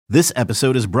This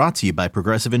episode is brought to you by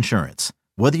Progressive Insurance.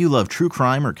 Whether you love true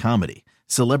crime or comedy,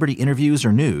 celebrity interviews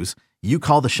or news, you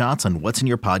call the shots on what's in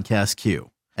your podcast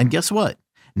queue. And guess what?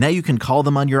 Now you can call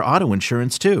them on your auto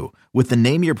insurance too with the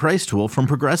Name Your Price tool from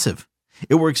Progressive.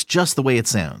 It works just the way it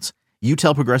sounds. You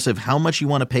tell Progressive how much you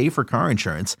want to pay for car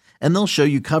insurance, and they'll show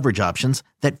you coverage options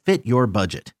that fit your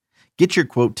budget. Get your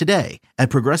quote today at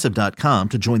Progressive.com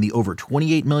to join the over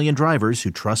 28 million drivers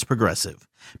who trust Progressive.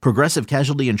 Progressive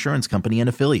Casualty Insurance Company and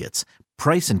Affiliates.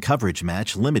 Price and coverage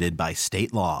match limited by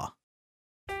state law.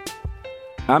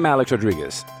 I'm Alex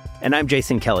Rodriguez. And I'm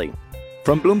Jason Kelly.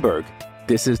 From Bloomberg,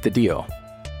 this is The Deal.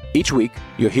 Each week,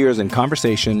 you'll hear us in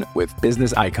conversation with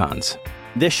business icons.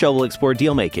 This show will explore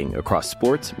deal-making across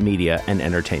sports, media, and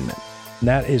entertainment.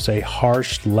 That is a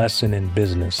harsh lesson in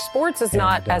business. Sports is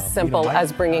not as simple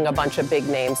as bringing a bunch of big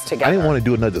names together. I didn't want to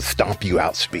do another stomp you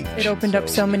out speech. It opened up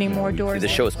so many more doors. The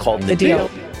show is called The Deal.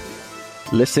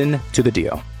 Listen to The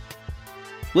Deal.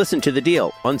 Listen to The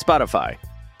Deal on Spotify.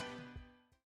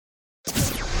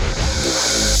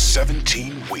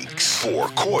 17 weeks, 4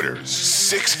 quarters,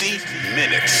 60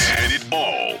 minutes, and it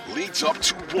all leads up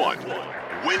to one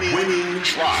winning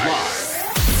drive.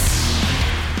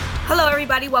 Hello,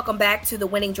 everybody. Welcome back to the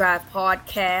Winning Drive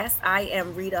podcast. I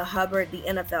am Rita Hubbard, the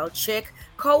NFL chick,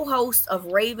 co-host of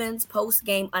Ravens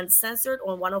Post-Game Uncensored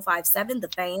on 105.7 The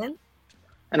Fan.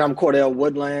 And I'm Cordell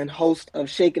Woodland, host of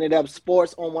Shaking It Up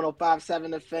Sports on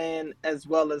 105.7 The Fan, as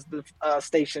well as the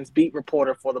station's beat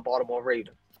reporter for the Baltimore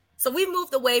Ravens. So we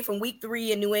moved away from week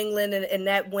 3 in New England and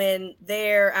that win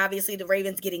there. Obviously, the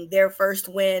Ravens getting their first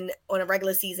win on a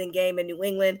regular season game in New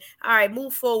England. All right,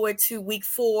 move forward to week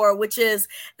 4, which is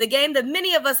the game that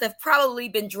many of us have probably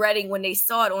been dreading when they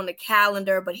saw it on the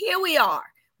calendar. But here we are,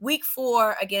 week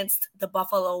 4 against the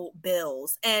Buffalo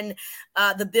Bills. And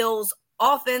the Bills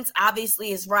offense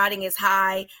obviously is riding as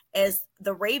high as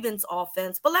the Ravens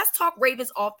offense. But let's talk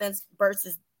Ravens offense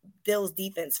versus Bills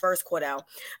defense first, Cordell.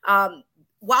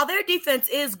 While their defense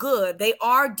is good, they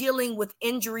are dealing with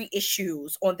injury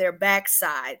issues on their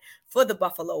backside for the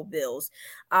Buffalo Bills.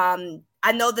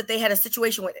 I know that they had a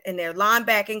situation in their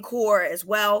linebacking core as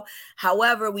well.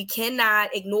 However, we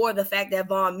cannot ignore the fact that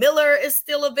Von Miller is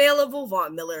still available.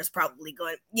 Von Miller is probably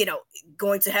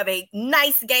going to have a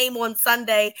nice game on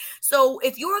Sunday. So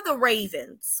if you're the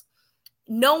Ravens,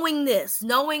 knowing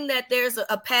that there's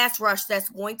a pass rush that's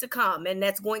going to come and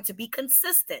that's going to be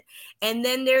consistent. And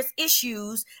then there's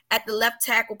issues at the left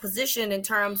tackle position in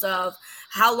terms of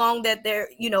how long that they're,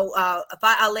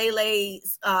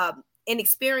 Alele's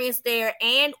inexperience there,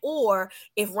 and or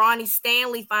if Ronnie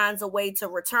Stanley finds a way to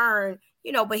return,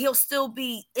 but he'll still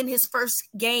be in his first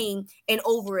game in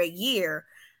over a year.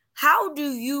 How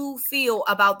do you feel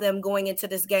about them going into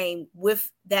this game with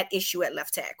that issue at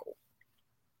left tackle?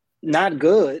 Not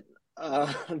good.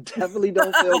 Definitely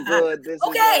don't feel good. This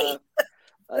okay.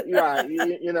 Right.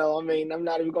 I'm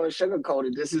not even going to sugarcoat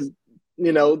it. This is,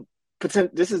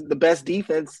 this is the best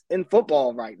defense in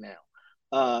football right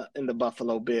now in the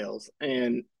Buffalo Bills.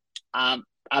 And I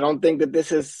don't think that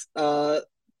this is the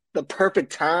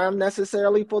perfect time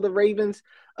necessarily for the Ravens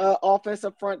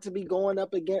offensive front to be going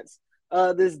up against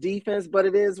this defense, but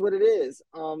it is what it is.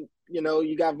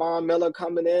 You got Von Miller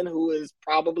coming in, who is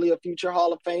probably a future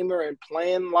Hall of Famer and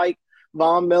playing like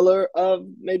Von Miller of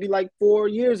maybe like 4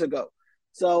 years ago.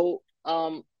 So,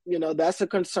 that's a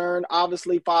concern.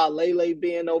 Obviously, Faalele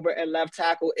being over at left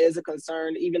tackle is a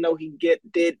concern. Even though he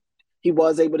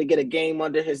was able to get a game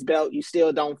under his belt, you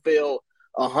still don't feel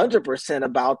 100%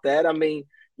 about that. I mean,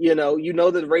 that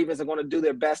the Ravens are going to do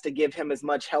their best to give him as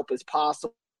much help as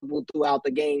possible throughout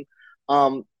the game.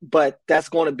 But that's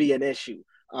going to be an issue.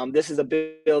 This is a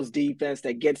Bills defense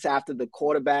that gets after the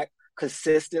quarterback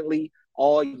consistently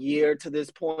all year to this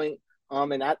point.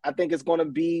 And I think it's going to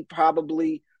be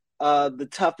probably the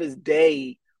toughest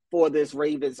day for this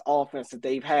Ravens offense that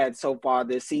they've had so far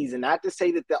this season. Not to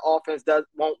say that the offense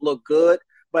won't look good,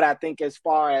 but I think as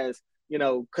far as,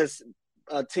 because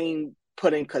a team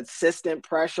putting consistent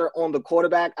pressure on the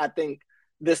quarterback, I think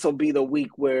this will be the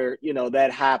week where,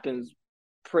 that happens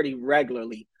pretty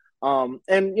regularly.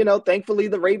 Thankfully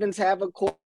the Ravens have a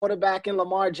quarterback in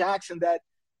Lamar Jackson that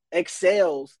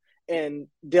excels in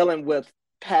dealing with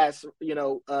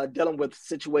dealing with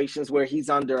situations where he's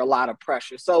under a lot of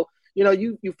pressure. So,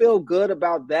 you feel good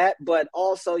about that, but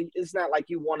also it's not like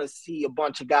you want to see a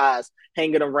bunch of guys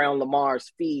hanging around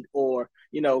Lamar's feet or,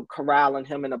 corralling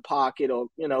him in a pocket or,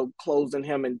 closing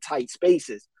him in tight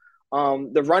spaces.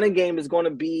 The running game is going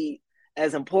to be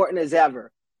as important as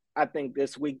ever, I think,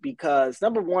 this week, because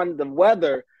number one, the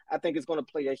weather, I think, is going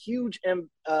to play a huge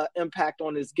impact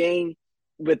on this game.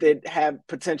 with it have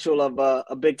potential of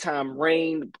a big time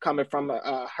rain coming from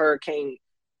a Hurricane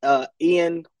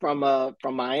Ian from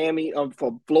Miami,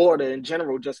 for Florida in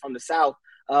general, just from the south,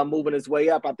 moving its way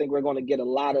up. I think we're going to get a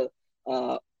lot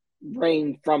of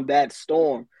rain from that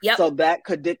storm. Yep. So that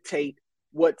could dictate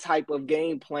what type of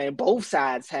game plan both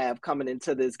sides have coming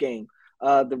into this game.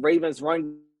 The Ravens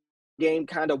run game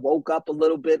kind of woke up a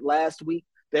little bit last week.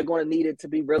 They're going to need it to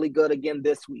be really good again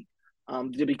this week,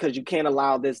 because you can't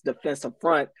allow this defensive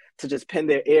front to just pin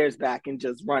their ears back and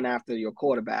just run after your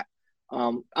quarterback.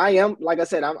 I am, like I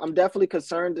said, I'm definitely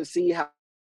concerned to see how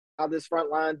this front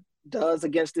line does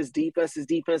against this defense. His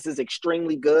defense is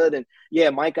extremely good. And yeah,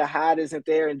 Micah Hyde isn't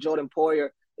there, and Jordan Poyer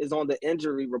is on the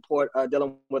injury report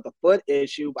dealing with a foot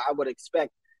issue, but I would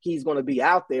expect he's going to be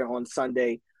out there on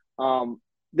Sunday.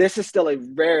 This is still a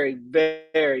very,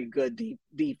 very good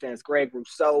defense. Greg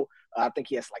Rousseau, I think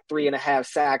he has like 3.5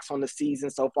 sacks on the season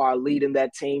so far, leading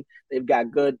that team. They've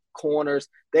got good corners.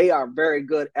 They are very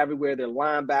good everywhere. Their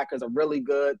linebackers are really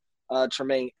good.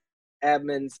 Tremaine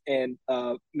Edmonds and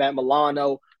Matt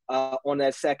Milano on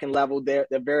that second level. They're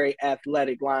very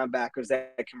athletic linebackers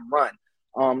that can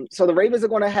run. So the Ravens are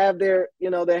going to have their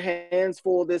hands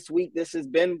full this week. This has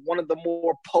been one of the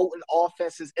more potent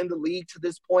offenses in the league to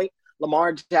this point.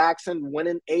 Lamar Jackson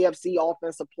winning AFC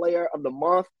Offensive Player of the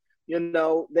Month.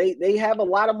 They have a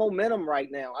lot of momentum right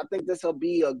now. I think this will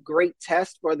be a great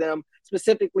test for them,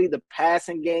 specifically the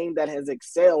passing game that has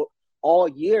excelled all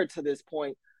year to this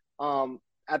point.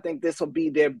 I think this will be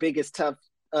their biggest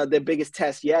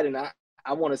test yet, and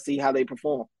I want to see how they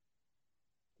perform.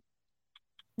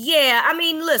 Yeah, I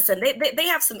mean, listen, they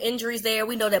have some injuries there.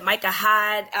 We know that Micah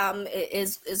Hyde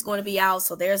is going to be out,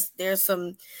 so there's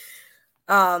some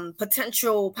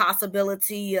potential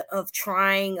possibility of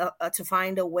trying to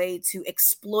find a way to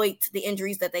exploit the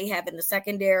injuries that they have in the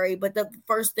secondary. But the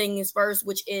first thing is first,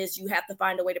 which is you have to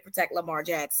find a way to protect Lamar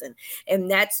Jackson.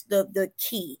 And that's the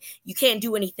key. You can't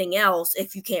do anything else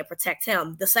if you can't protect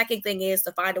him. The second thing is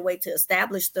to find a way to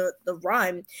establish the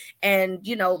run. And,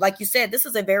 like you said, this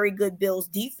is a very good Bills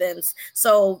defense.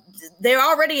 So they're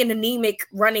already an anemic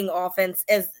running offense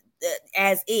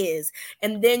as is,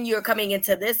 and then you're coming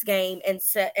into this game and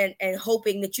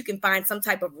hoping that you can find some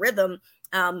type of rhythm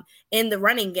in the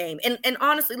running game. And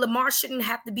honestly, Lamar shouldn't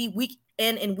have to be week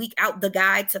in and week out the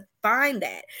guy to find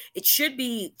that. It should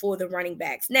be for the running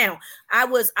backs. Now, I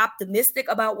was optimistic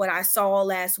about what I saw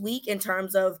last week in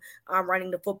terms of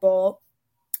running the football.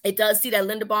 It does see that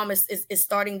Linderbaum is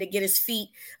starting to get his feet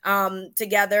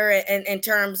together in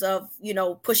terms of,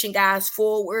 pushing guys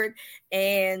forward.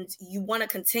 And you want to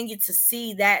continue to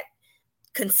see that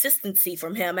consistency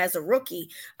from him as a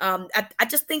rookie. I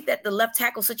just think that the left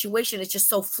tackle situation is just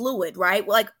so fluid, right?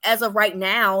 Like as of right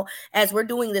now, as we're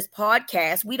doing this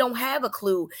podcast, we don't have a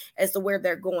clue as to where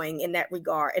they're going in that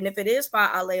regard. And if it is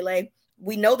Fa'alele,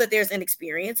 we know that there's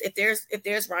inexperience. If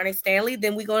there's Ronnie Stanley,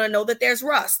 then we're going to know that there's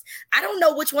rust. I don't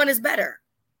know which one is better,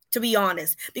 to be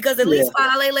honest, because at least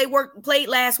Fa'alele played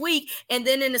last week. And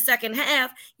then in the second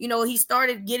half, he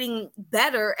started getting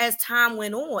better as time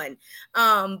went on.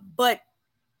 But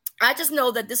I just know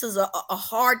that this is a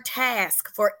hard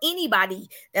task for anybody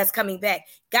that's coming back.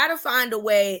 Got to find a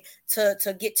way to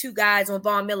get two guys on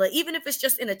Von Miller, even if it's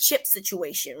just in a chip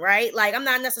situation, right? Like, I'm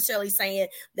not necessarily saying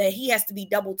that he has to be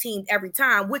double teamed every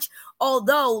time, which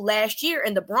although last year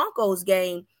in the Broncos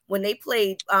game, when they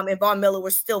played and Von Miller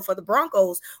was still for the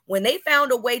Broncos, when they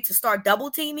found a way to start double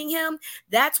teaming him,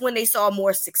 that's when they saw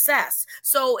more success.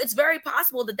 So it's very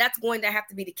possible that that's going to have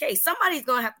to be the case. Somebody's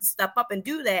going to have to step up and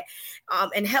do that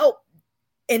and help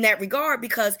in that regard,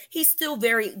 because he's still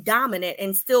very dominant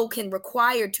and still can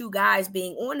require two guys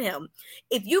being on him.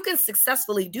 If you can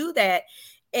successfully do that,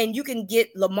 and you can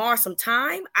get Lamar some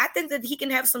time, I think that he can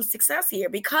have some success here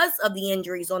because of the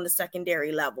injuries on the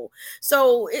secondary level.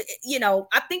 So,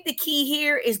 I think the key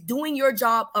here is doing your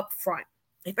job up front.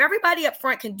 If everybody up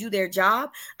front can do their job,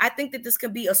 I think that this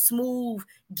can be a smooth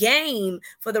game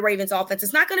for the Ravens offense.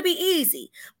 It's not going to be easy.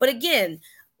 But again,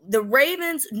 the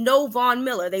Ravens know Von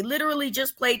Miller. They literally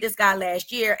just played this guy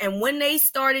last year. And when they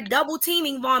started double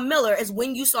teaming Von Miller is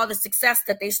when you saw the success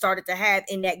that they started to have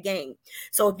in that game.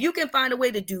 So if you can find a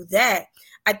way to do that,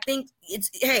 I think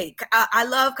I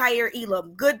love Kaiir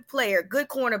Elam. Good player, good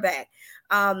cornerback.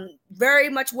 Very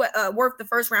much worth the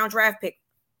first round draft pick.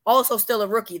 Also still a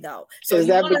rookie though. So is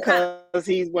that because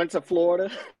he went to Florida?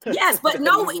 Yes, but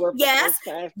no, yes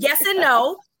and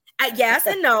no. Yes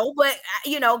and no, but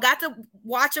got to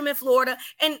watch him in Florida,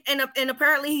 and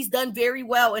apparently he's done very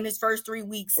well in his first 3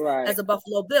 weeks as a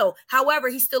Buffalo Bill. However,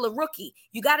 he's still a rookie.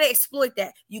 You got to exploit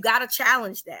that. You got to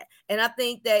challenge that. And I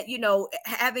think that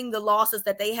having the losses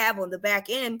that they have on the back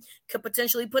end could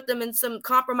potentially put them in some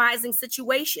compromising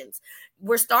situations.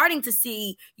 We're starting to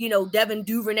see Devin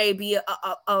Duvernay be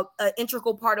a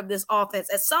integral part of this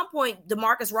offense. At some point,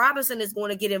 Demarcus Robinson is going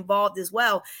to get involved as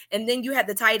well, and then you have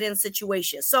the tight end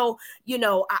situation. So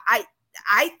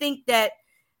I think that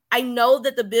I know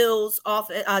that the Bills'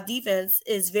 defense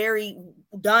is very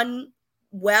done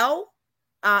well,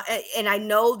 and I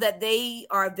know that they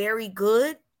are very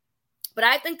good. But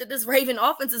I think that this Raven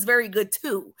offense is very good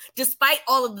too, despite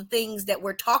all of the things that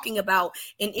we're talking about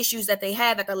and issues that they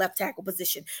have at the left tackle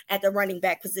position, at the running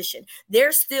back position.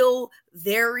 They're still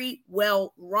very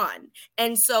well run.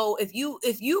 And so if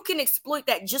you can exploit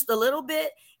that just a little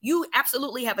bit, you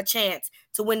absolutely have a chance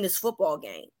to win this football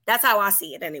game. That's how I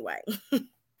see it anyway.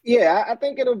 Yeah, I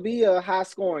think it'll be a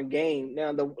high-scoring game.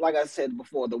 Now, like I said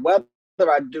before, the weather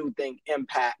I do think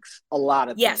impacts a lot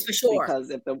of things. Yes, for sure.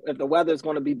 Because if the weather is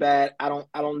going to be bad, I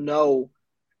don't know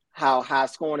how high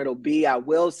scoring it'll be. I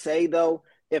will say though,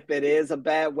 if it is a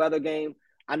bad weather game,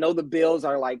 I know the Bills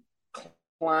are like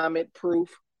climate proof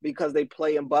because they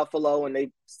play in Buffalo and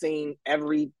they've seen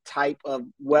every type of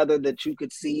weather that you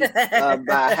could see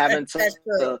by having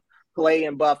to play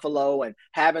in Buffalo and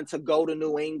having to go to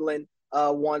New England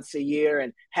once a year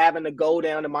and having to go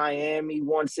down to Miami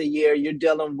once a year. You're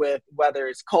dealing with whether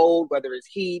it's cold, whether it's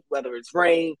heat, whether it's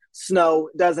rain, snow,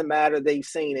 it doesn't matter. They've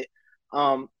seen it.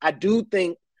 I do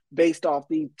think based off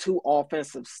these two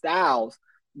offensive styles,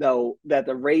 though, that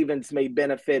the Ravens may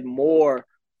benefit more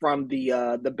from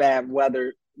the bad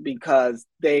weather because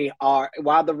they are,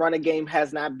 while the running game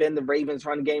has not been the Ravens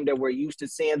running game that we're used to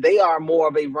seeing, they are more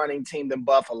of a running team than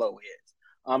Buffalo is.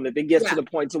 If it gets to the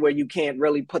point to where you can't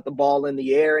really put the ball in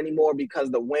the air anymore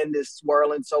because the wind is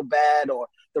swirling so bad or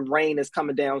the rain is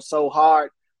coming down so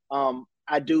hard,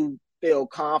 I do feel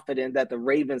confident that the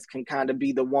Ravens can kind of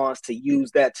be the ones to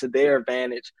use that to their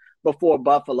advantage before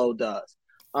Buffalo does.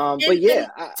 But yeah.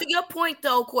 To your point,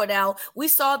 though, Cordell, we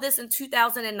saw this in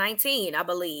 2019, I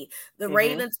believe. The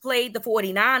Ravens played the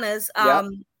 49ers.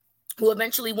 Who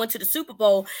eventually went to the Super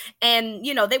Bowl, and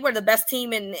they were the best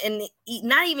team in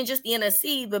not even just the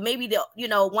NFC, but maybe the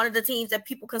one of the teams that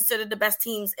people consider the best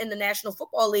teams in the National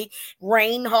Football League.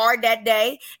 Rained hard that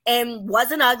day and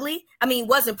wasn't ugly. I mean,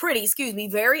 wasn't pretty. Excuse me,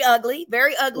 very ugly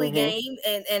game.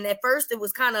 And at first it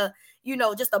was kind of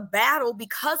just a battle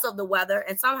because of the weather,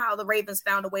 and somehow the Ravens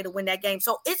found a way to win that game.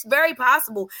 So it's very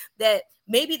possible that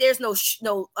maybe there's no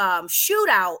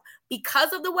shootout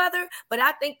because of the weather, but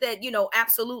I think that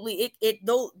absolutely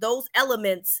those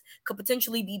elements could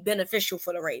potentially be beneficial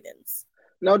for the Ravens.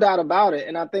 No doubt about it.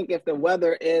 And I think if the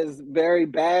weather is very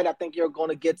bad, I think you're going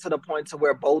to get to the point to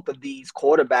where both of these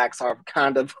quarterbacks are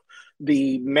kind of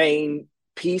the main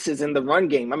pieces in the run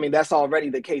game. I mean, that's already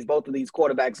the case. Both of these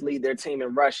quarterbacks lead their team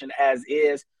in rushing as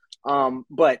is.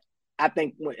 But I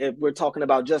think if we're talking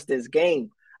about just this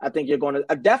game, I think you're going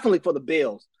to definitely for the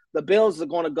Bills are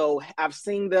going to go. I've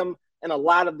seen them in a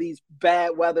lot of these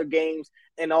bad weather games,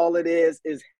 and all it is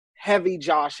heavy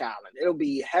Josh Allen. It'll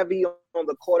be heavy on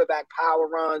the quarterback power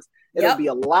runs. It'll be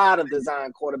a lot of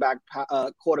design quarterback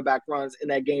runs in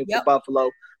that game for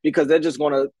Buffalo because they're just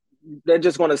going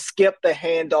to skip the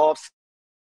handoffs,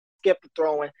 skip the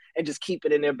throwing, and just keep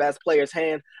it in their best player's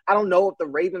hand. I don't know if the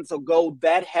Ravens will go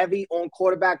that heavy on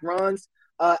quarterback runs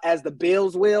as the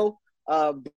Bills will,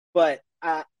 but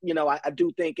I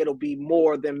do think it'll be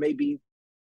more than maybe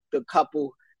the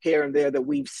couple here and there that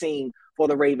we've seen for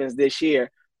the Ravens this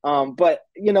year. But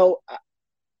while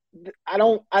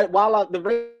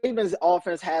the Ravens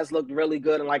offense has looked really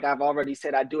good, and like I've already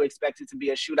said, I do expect it to be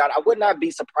a shootout. I would not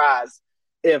be surprised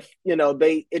if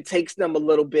it takes them a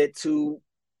little bit to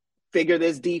figure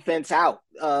this defense out.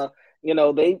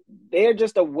 They're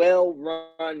just a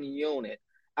well-run unit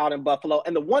out in Buffalo.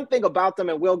 And the one thing about them,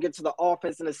 and we'll get to the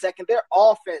offense in a second, their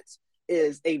offense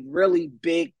is a really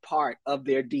big part of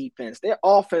their defense. Their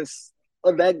offense,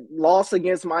 that loss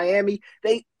against Miami,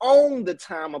 they own the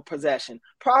time of possession,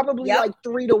 probably like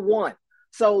 3-1.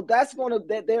 So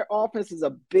their offense is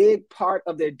a big part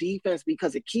of their defense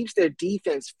because it keeps their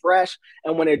defense fresh.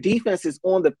 And when their defense is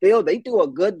on the field, they do a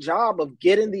good job of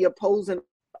getting the opposing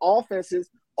offenses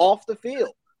off the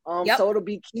field. So it'll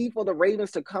be key for the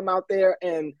Ravens to come out there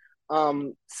and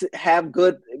have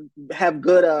good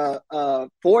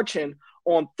fortune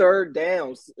on third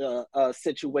downs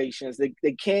situations.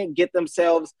 They can't get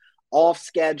themselves off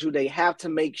schedule. They have to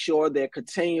make sure they're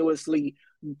continuously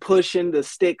pushing the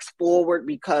sticks forward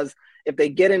because if they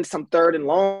get in some third and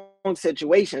long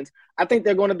situations, I think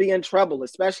they're going to be in trouble,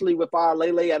 especially with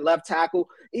Lele at left tackle.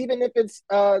 Even if it's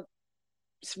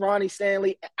Ronnie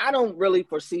Stanley, I don't really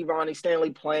foresee Ronnie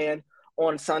Stanley playing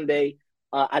on Sunday.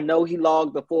 I know he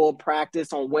logged the full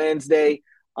practice on Wednesday.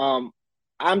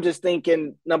 I'm just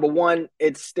thinking, number one,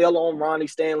 it's still on Ronnie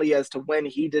Stanley as to when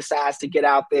he decides to get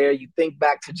out there. You think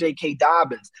back to J.K.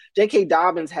 Dobbins. J.K.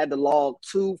 Dobbins had to log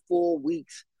 2 full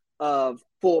weeks of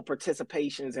full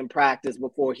participations in practice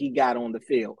before he got on the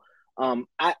field.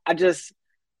 I just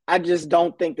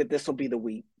don't think that this will be the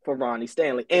week for Ronnie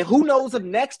Stanley. And who knows if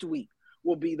next week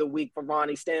will be the week for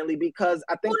Ronnie Stanley, because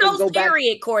I think who knows,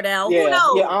 period, Cordell. Yeah, who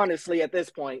knows? Yeah, honestly, at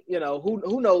this point,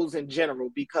 who knows in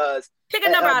general, because pick a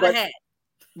number out of hat.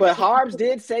 But Harbs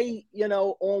did say,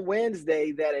 on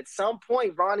Wednesday that at some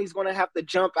point Ronnie's going to have to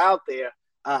jump out there.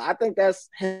 I think that's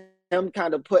him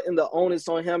kind of putting the onus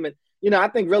on him. And, I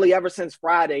think really ever since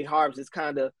Friday, Harbs has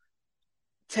kind of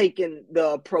taken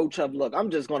the approach of, look, I'm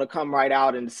just going to come right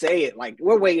out and say it. Like,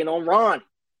 we're waiting on Ronnie.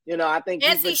 I think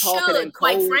he's been talking in code.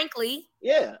 Quite frankly.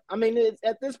 Yeah. I mean,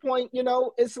 at this point,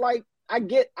 it's like I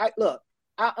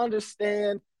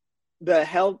understand the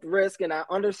health risk, and I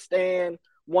understand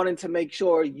wanting to make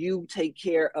sure you take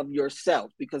care of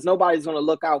yourself, because nobody's going to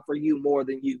look out for you more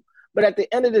than you. But at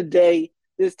the end of the day,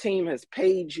 this team has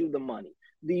paid you the money.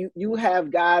 You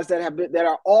have guys that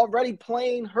are already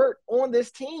playing hurt on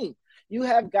this team. You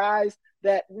have guys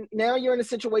that now you're in a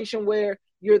situation where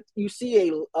you see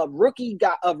a rookie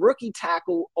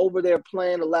tackle over there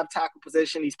playing the left tackle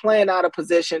position. He's playing out of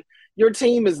position. Your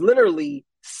team is literally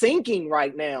sinking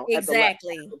right now at the left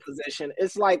tackle position.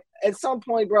 It's like, at some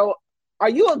point, bro, are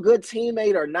you a good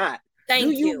teammate or not?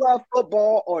 Do you love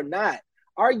football or not?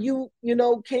 Are you,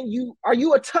 are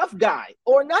you a tough guy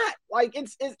or not? Like,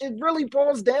 it really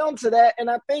boils down to that. And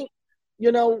I think,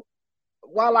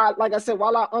 while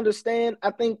I understand, I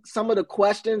think some of the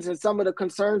questions and some of the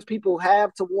concerns people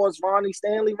have towards Ronnie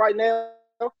Stanley right now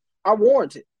are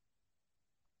warranted.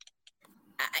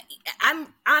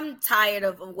 I'm tired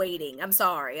of waiting. I'm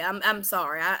sorry. I'm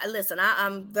sorry. Listen,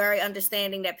 I'm very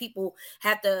understanding that people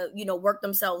have to, work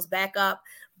themselves back up.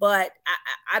 But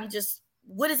I'm just,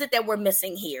 what is it that we're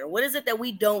missing here? What is it that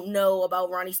we don't know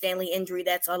about Ronnie Stanley injury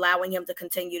that's allowing him to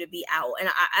continue to be out? And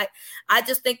I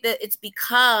just think that it's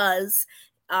because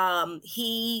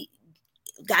he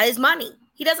got his money.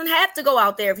 He doesn't have to go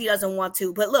out there if he doesn't want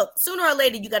to. But look, sooner or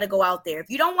later, you got to go out there. If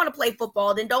you don't want to play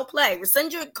football, then don't play.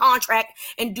 Rescind your contract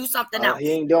and do something else.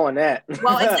 He ain't doing that.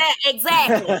 Well,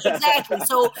 exactly.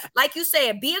 So, like you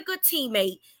said, be a good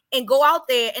teammate and go out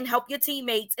there and help your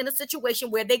teammates in a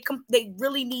situation where they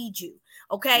really need you.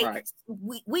 Okay? Right.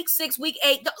 Week 6, week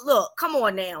 8. Look, come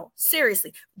on now.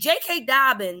 Seriously. J.K.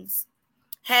 Dobbins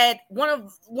had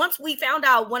once we found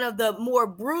out one of the more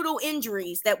brutal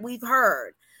injuries that we've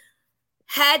heard.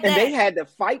 And they had to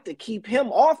fight to keep him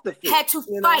off the field. Had to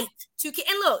fight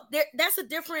and look, that's a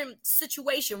different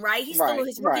situation, right? He's still on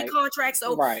his rookie contract,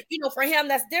 so for him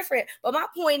that's different. But my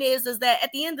point is that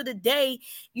at the end of the day,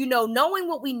 knowing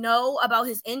what we know about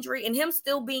his injury and him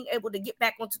still being able to get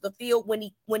back onto the field when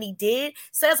he did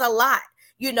says a lot.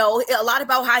 A lot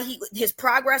about how his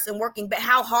progress and working, but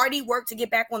how hard he worked to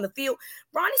get back on the field.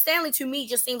 Ronnie Stanley, to me,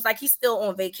 just seems like he's still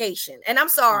on vacation. And I'm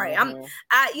sorry,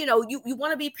 you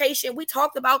want to be patient. We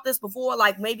talked about this before,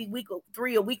 like maybe week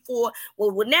 3 or week 4.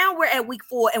 Well, now we're at week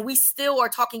 4, and we still are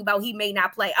talking about he may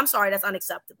not play. I'm sorry, that's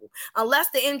unacceptable. Unless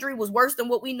the injury was worse than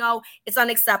what we know, it's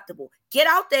unacceptable. Get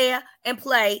out there and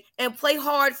play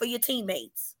hard for your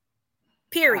teammates.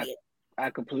 Period. I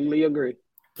completely agree.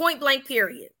 Point blank.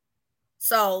 Period.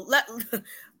 So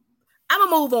I'm gonna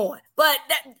move on, but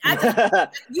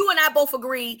you and I both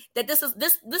agree that this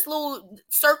little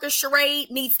circus charade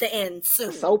needs to end soon.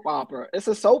 It's a soap opera. It's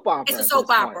a soap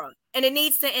opera, and it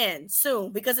needs to end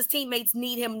soon because his teammates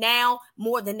need him now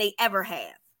more than they ever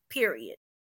have. Period.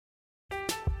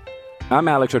 I'm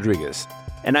Alex Rodriguez,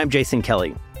 and I'm Jason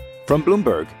Kelly from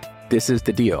Bloomberg. This is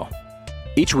The Deal.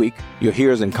 Each week, you'll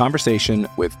hear us in conversation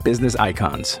with business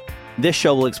icons. This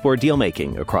show will explore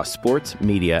deal-making across sports,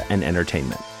 media, and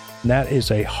entertainment. That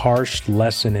is a harsh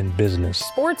lesson in business.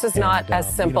 Sports is not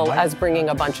as simple as bringing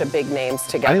a bunch of big names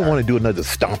together. I didn't want to do another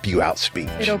stomp you out speech.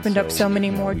 It opened up so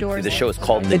many more doors. The show is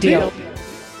called The Deal.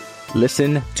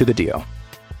 Listen to The Deal.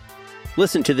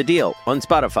 Listen to The Deal on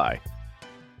Spotify.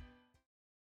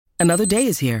 Another day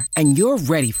is here, and you're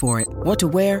ready for it. What to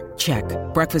wear? Check.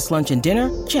 Breakfast, lunch, and dinner?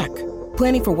 Check.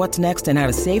 Planning for what's next and how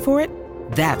to save for it?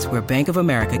 That's where Bank of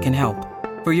America can help.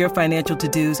 For your financial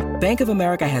to-dos, Bank of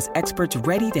America has experts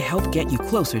ready to help get you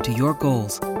closer to your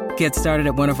goals. Get started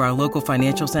at one of our local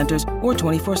financial centers or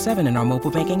 24/7 in our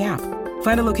mobile banking app.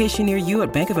 Find a location near you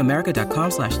at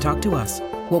bankofamerica.com/talktous.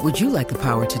 What would you like the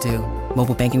power to do?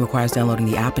 Mobile banking requires downloading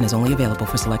the app and is only available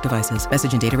for select devices.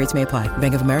 Message and data rates may apply.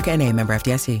 Bank of America N.A., member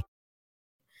FDIC.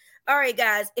 All right,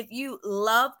 guys, if you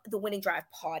love the Winning Drive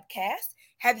podcast,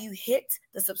 have you hit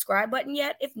the subscribe button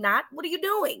yet? If not, what are you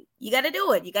doing? You got to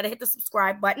do it. You got to hit the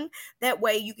subscribe button. That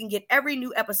way you can get every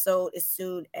new episode as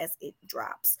soon as it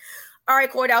drops. All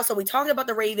right, Cordell, so we talked about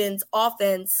the Ravens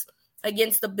offense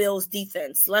against the Bills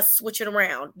defense. Let's switch it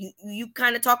around. You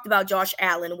kind of talked about Josh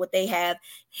Allen and what they have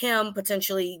him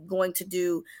potentially going to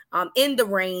do in the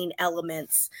rain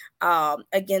elements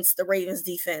against the Ravens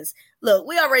defense. Look,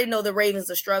 we already know the Ravens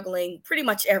are struggling pretty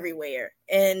much everywhere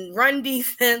in run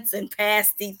defense and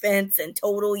pass defense and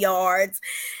total yards.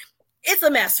 It's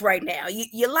a mess right now.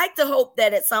 You like to hope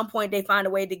that at some point they find a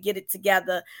way to get it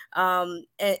together and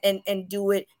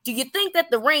do it. Do you think that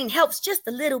the rain helps just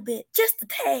a little bit, just a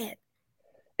tad?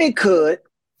 It could.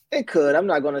 I'm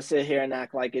not going to sit here and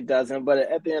act like it doesn't, but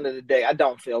at the end of the day, I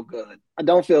don't feel good. I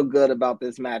don't feel good about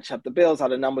this matchup. The Bills are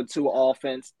the number 2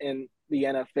 offense in the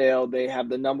NFL. They have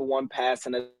the number 1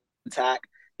 passing attack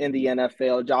in the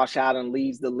NFL. Josh Allen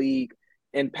leads the league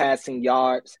in passing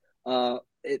yards. The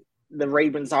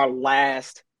Ravens are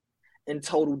last in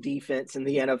total defense in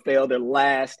the NFL. They're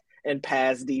last in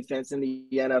pass defense in the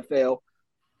NFL.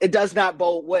 It does not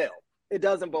bode well. It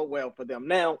doesn't bode well for them.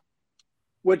 Now,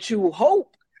 what you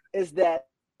hope is that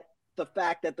the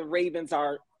fact that the Ravens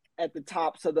are at the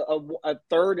top, so a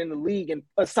third in the league, and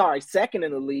second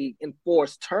in the league in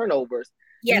forced turnovers.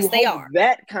 Yes, they are.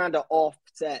 That kind of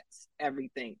offsets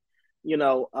everything.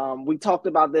 We talked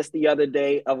about this the other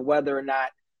day of whether or not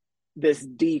this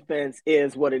defense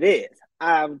is what it is.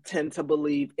 I tend to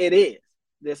believe it is.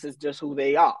 This is just who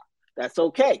they are. That's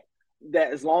okay.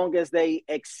 That as long as they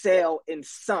excel in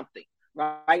something.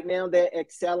 Right now, they're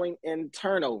excelling in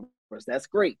turnovers. That's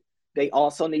great. They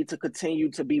also need to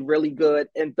continue to be really good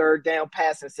in third down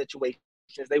passing situations.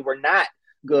 They were not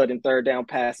good in third down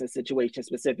passing situations,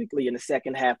 specifically in the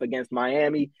second half against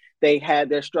Miami. They had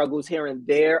their struggles here and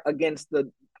there against the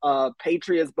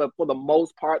Patriots, but for the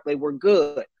most part, they were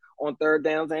good on third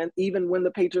downs. And even when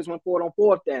the Patriots went forward on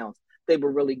fourth downs, they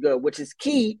were really good, which is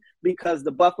key because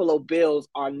the Buffalo Bills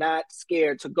are not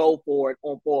scared to go for it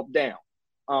on fourth down.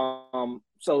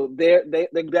 So they're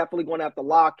definitely going to have to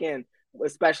lock in,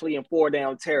 especially in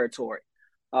 4-down territory.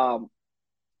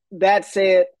 That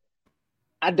said,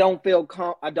 I don't feel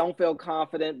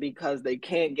confident because they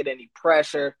can't get any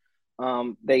pressure.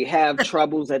 They have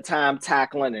troubles at times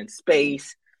tackling in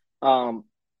space.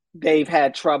 They've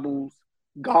had troubles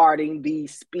guarding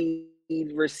these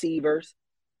speed receivers,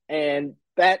 and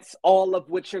that's all of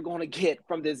what you're going to get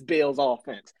from this Bills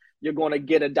offense. You're going to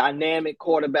get a dynamic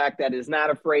quarterback that is not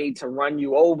afraid to run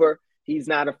you over. He's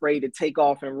not afraid to take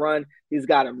off and run. He's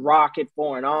got a rocket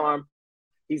for an arm.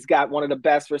 He's got one of the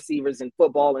best receivers in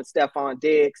football in Stephon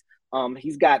Diggs.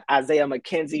 He's got Isaiah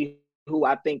McKenzie, who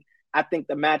I think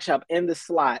the matchup in the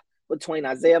slot between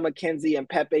Isaiah McKenzie and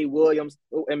Pepe Williams,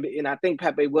 and I think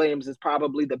Pepe Williams is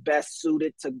probably the best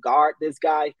suited to guard this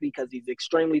guy because he's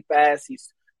extremely fast.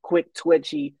 He's quick,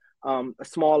 twitchy. A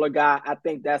smaller guy. I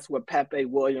think that's what Pepe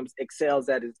Williams excels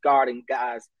at, is guarding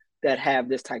guys that have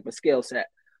this type of skill set.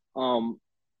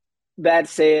 That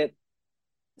said,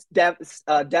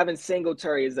 Devin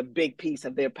Singletary is a big piece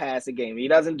of their passing game. He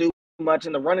doesn't do much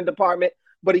in the running department,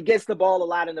 but he gets the ball a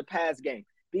lot in the pass game.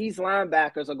 These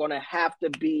linebackers are going to have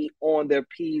to be on their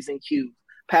P's and Q's.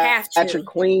 Patrick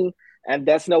Queen, and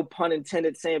that's no pun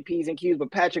intended saying P's and Q's,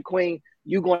 but Patrick Queen,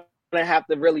 you're going to have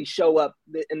to really show up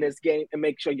in this game and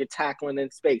make sure you're tackling in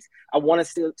space. I want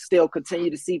to still continue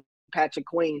to see Patrick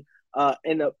Queen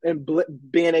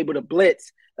being able to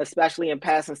blitz, especially in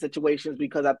passing situations,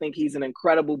 because I think he's an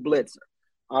incredible blitzer.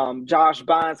 Josh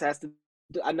Bynes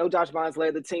I know Josh Bynes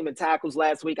led the team in tackles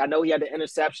last week. I know he had the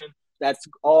interception. That's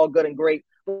all good and great,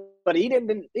 but he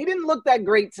didn't look that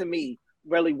great to me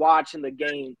really watching the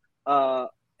game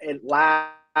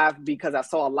live, because I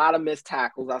saw a lot of missed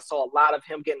tackles. I saw a lot of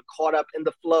him getting caught up in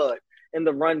the flood in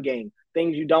the run game,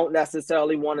 things you don't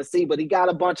necessarily want to see, but he got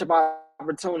a bunch of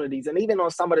opportunities. And even on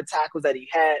some of the tackles that he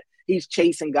had, he's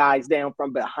chasing guys down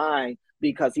from behind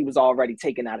because he was already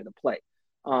taken out of the play.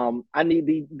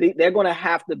 They're going to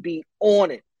have to be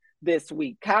on it this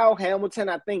week. Kyle Hamilton,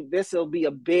 I think this will be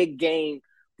a big game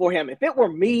for him. If it were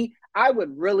me, I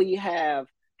would really have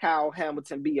Kyle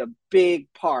Hamilton be a big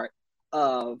part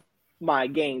of my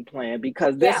game plan,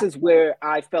 because this is where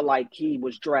I felt like he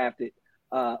was drafted,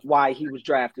 why he was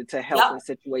drafted, to help in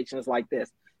situations like this.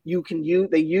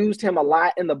 They used him a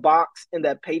lot in the box in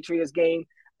that Patriots game.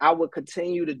 I would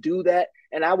continue to do that,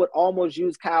 and I would almost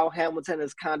use Kyle Hamilton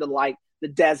as kind of like the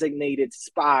designated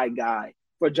spy guy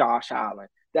for Josh Allen.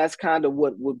 That's kind of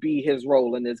what would be his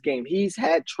role in this game. He's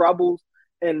had troubles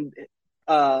in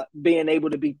being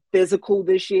able to be physical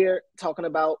this year, talking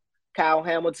about Kyle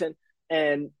Hamilton.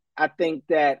 And I think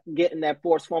that getting that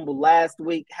forced fumble last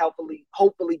week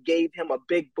hopefully gave him a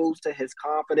big boost to his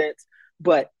confidence.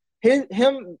 But him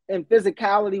and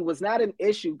physicality was not an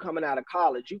issue coming out of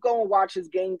college. You go and watch his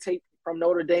game tape from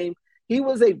Notre Dame. He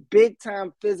was a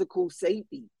big-time physical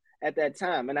safety at that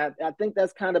time. And I think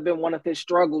that's kind of been one of his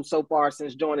struggles so far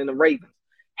since joining the Ravens.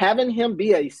 Having him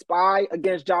be a spy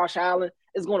against Josh Allen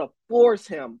is going to force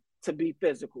him to be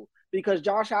physical because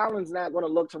Josh Allen's not going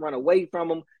to look to run away from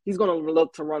him. He's going to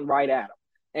look to run right at him.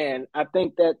 And I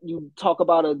think that you talk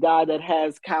about a guy that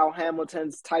has Kyle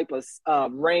Hamilton's type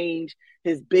of range,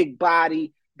 his big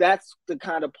body. That's the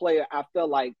kind of player I feel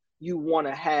like you want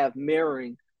to have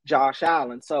mirroring Josh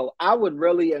Allen. So I would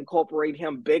really incorporate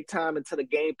him big time into the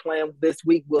game plan this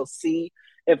week. We'll see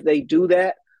if they do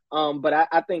that. But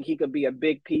I think he could be a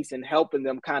big piece in helping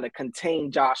them kind of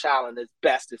contain Josh Allen as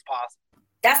best as possible.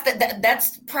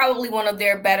 That's probably one of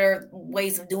their better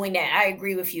ways of doing that. I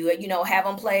agree with you. Have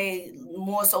them play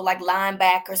more so like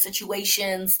linebacker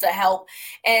situations to help.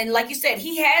 And like you said,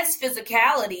 he has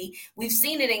physicality. We've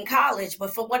seen it in college,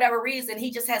 but for whatever reason,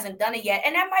 he just hasn't done it yet.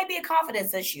 And that might be a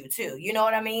confidence issue too. You know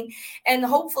what I mean? And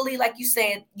hopefully, like you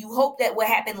said, you hope that what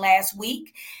happened last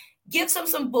week gives him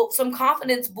some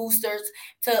confidence boosters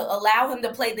to allow him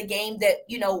to play the game that,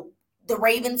 the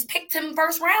Ravens picked him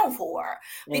first round for,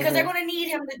 because they're going to need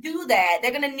him to do that.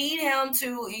 They're going to need him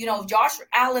to, if Josh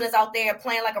Allen is out there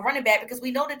playing like a running back, because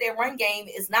we know that their run game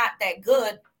is not that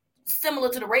good, similar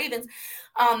to the Ravens,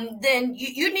 then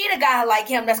you need a guy like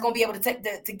him that's going to be able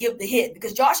to give the hit,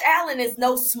 because Josh Allen is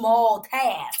no small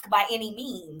task by any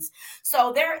means.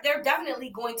 So they're definitely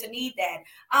going to need that.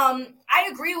 I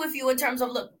agree with you in terms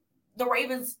of, look, the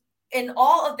Ravens, in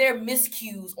all of their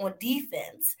miscues on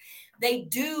defense, they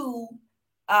do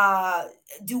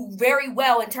very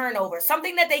well in turnovers,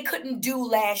 something that they couldn't do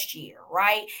last year,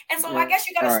 right? And so I guess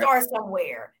you got to start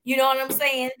somewhere. You know what I'm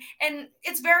saying? And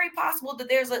it's very possible that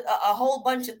there's a whole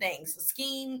bunch of things. The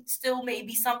scheme still may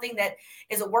be something that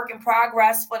is a work in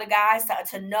progress for the guys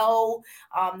to know,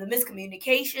 the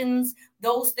miscommunications,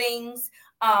 those things.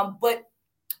 But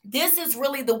this is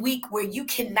really the week where you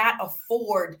cannot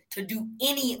afford to do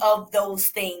any of those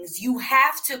things. You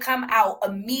have to come out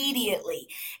immediately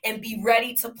and be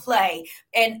ready to play.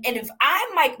 And if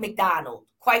I'm Mike Macdonald,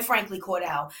 quite frankly,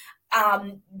 Cordell,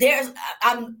 I'm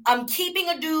keeping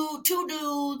two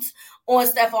dudes on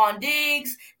Stephon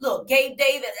Diggs. Look, Gabe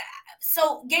Davis.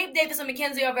 So Gabe Davis and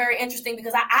McKenzie are very interesting,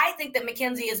 because I think that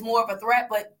McKenzie is more of a threat,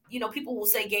 but people will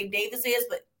say Gabe Davis is,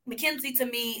 but McKenzie to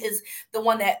me is the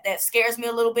one that scares me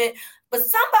a little bit. But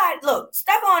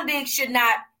Stephon Diggs should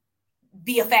not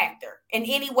be a factor in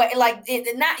any way. Like,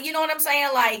 not, you know what I'm saying?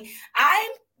 Like,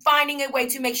 I'm finding a way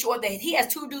to make sure that he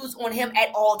has two dudes on him at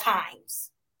all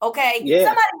times. Okay? Yeah.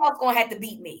 Somebody else going to have to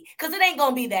beat me, because it ain't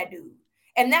going to be that dude.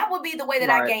 And that would be the way that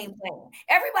I game plan.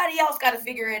 Everybody else got to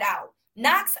figure it out.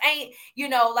 Knox ain't,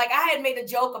 like I had made a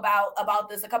joke about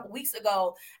this a couple weeks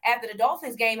ago after the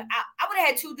Dolphins game. I would have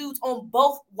had two dudes on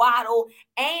both Waddle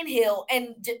and Hill,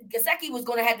 and Gesicki was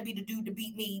going to have to be the dude to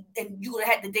beat me, and you would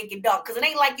have had to dink and dunk, because it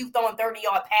ain't like you throwing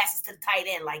 30-yard passes to the tight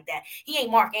end like that. He ain't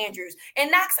Mark Andrews,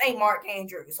 and Knox ain't Mark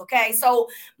Andrews, okay? So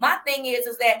my thing is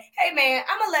that, hey, man,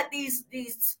 I'm going to let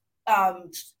these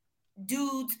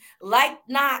dudes like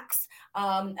Knox,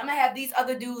 I'm going to have these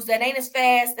other dudes that ain't as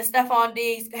fast as Stephon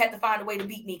Diggs have to find a way to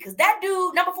beat me, because that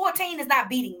dude, number 14, is not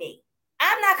beating me.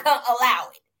 I'm not going to allow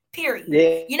it, period.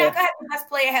 Yeah. You're not going to have the best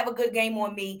player have a good game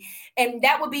on me. And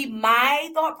that would be my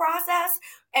thought process.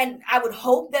 And I would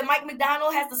hope that Mike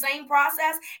Macdonald has the same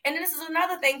process. And then this is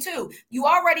another thing, too. You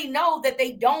already know that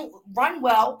they don't run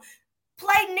well.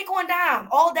 Play nickel and dime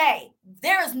all day.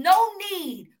 There is no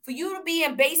need for you to be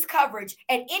in base coverage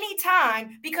at any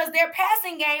time, because their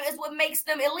passing game is what makes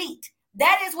them elite.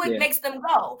 That is what makes them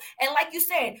go. And like you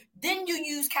said, then you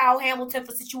use Kyle Hamilton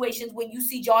for situations when you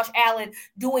see Josh Allen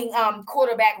doing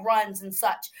quarterback runs and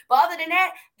such. But other than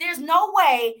that, there's no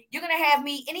way you're going to have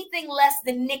me anything less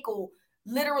than nickel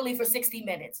literally for 60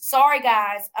 minutes. Sorry,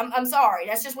 guys. I'm sorry.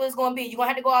 That's just what it's going to be. You're going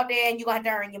to have to go out there and you're going to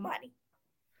have to earn your money.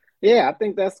 Yeah, I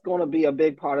think that's going to be a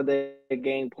big part of their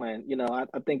game plan.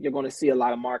 I think you're going to see a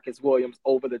lot of Marcus Williams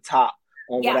over the top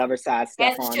on whatever side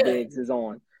Stephon Diggs is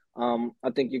on.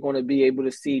 I think you're going to be able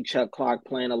to see Chuck Clark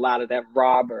playing a lot of that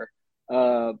robber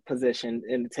position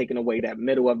and taking away that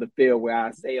middle of the field where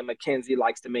Isaiah McKenzie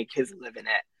likes to make his living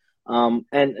at.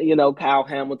 And Kyle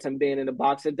Hamilton being in the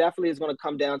box, it definitely is going to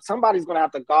come down. Somebody's going to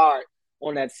have to guard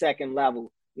on that second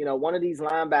level one of these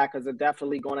linebackers are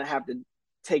definitely going to have to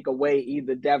take away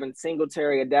either Devin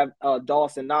Singletary or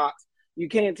Dawson Knox. You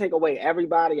can't take away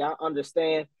everybody. I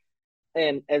understand.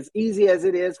 And as easy as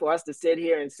it is for us to sit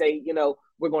here and say,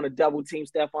 we're going to double team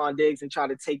Stephon Diggs and try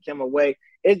to take him away,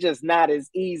 it's just not as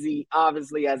easy,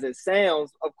 obviously, as it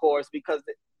sounds, of course, because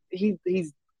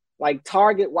he's like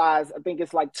target-wise, I think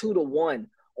it's like 2-1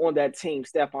 on that team,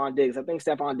 Stephon Diggs. I think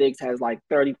Stephon Diggs has like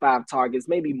 35 targets,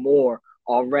 maybe more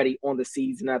already on the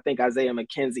season. I think Isaiah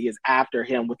McKenzie is after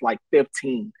him with like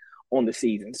 15 on the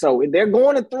season. So they're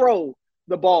going to throw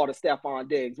the ball to Stephon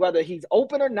Diggs, whether he's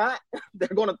open or not. They're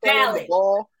going to throw him the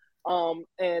ball,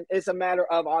 and it's a matter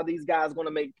of, are these guys going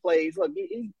to make plays? Look,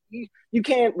 you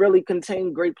can't really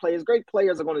contain great players. Great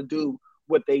players are going to do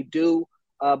what they do,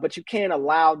 but you can't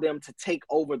allow them to take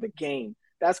over the game.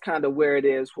 That's kind of where it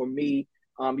is for me.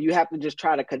 You have to just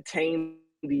try to contain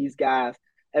these guys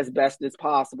as best as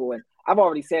possible. And I've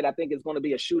already said I think it's going to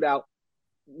be a shootout.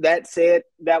 That said,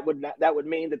 that would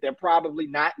mean that they're probably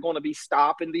not going to be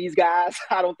stopping these guys.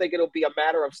 I don't think it'll be a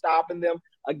matter of stopping them.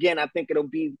 Again, I think it'll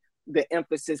be the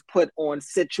emphasis put on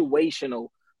situational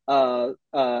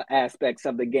aspects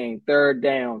of the game, third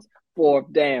downs,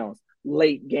 fourth downs,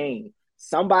 late game.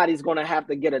 Somebody's going to have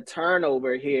to get a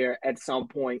turnover here at some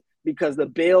point, because the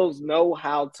Bills know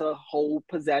how to hold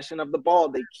possession of the ball.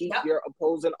 They keep your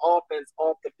opposing offense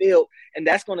off the field, and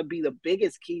that's going to be the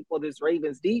biggest key for this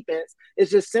Ravens defense,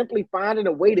 is just simply finding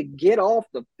a way to get off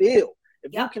the field.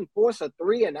 If you can force a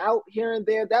 3-and-out here and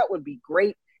there, that would be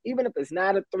great. Even if it's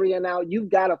not a 3-and-out,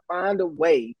 you've got to find a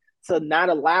way to not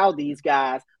allow these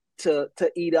guys to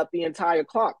eat up the entire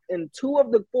clock. In 2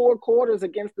 of the 4 quarters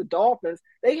against the Dolphins,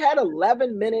 they had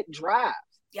 11-minute drives.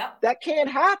 That can't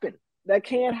happen. That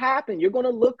can't happen. You're going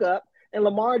to look up, and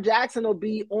Lamar Jackson will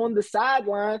be on the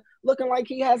sideline looking like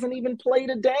he hasn't even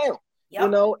played it down.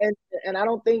 And I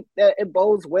don't think that it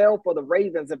bodes well for the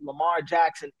Ravens if Lamar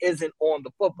Jackson isn't on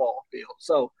the football field.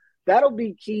 So that'll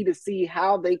be key to see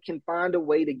how they can find a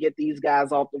way to get these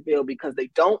guys off the field, because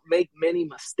they don't make many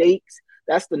mistakes.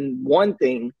 That's the one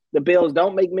thing. The Bills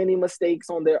don't make many mistakes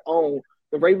on their own.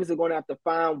 The Ravens are going to have to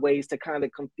find ways to kind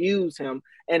of confuse him.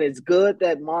 And it's good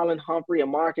that Marlon Humphrey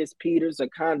and Marcus Peters are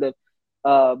kind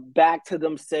of back to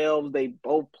themselves. They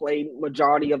both played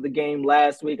majority of the game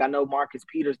last week. I know Marcus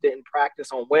Peters didn't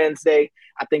practice on Wednesday.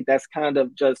 I think that's kind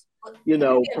of just,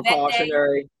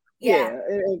 precautionary. Yeah,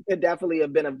 it could definitely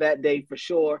have been a vet day for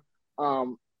sure.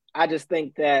 I just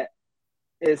think that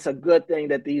it's a good thing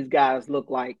that these guys look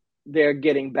like they're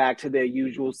getting back to their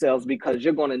usual selves, because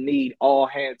you're going to need all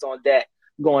hands on deck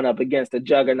going up against a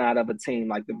juggernaut of a team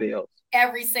like the Bills.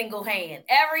 Every single hand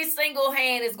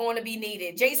is going to be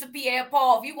needed. Jason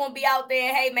Pierre-Paul, if you're going to be out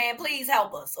there, hey, man, please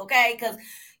help us, okay? Because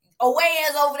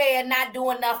Oweye's over there not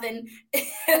doing nothing.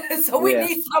 So we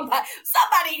need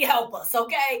somebody to help us,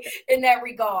 okay, in that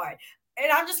regard.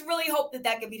 And I just really hope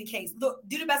that can be the case. Look,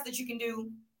 do the best that you can do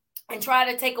and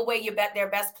try to take away their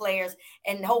best players,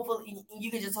 and hopefully you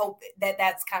can just hope that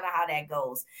that's kind of how that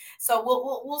goes. So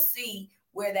we'll see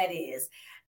where that is.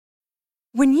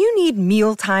 When you need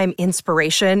mealtime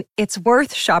inspiration, it's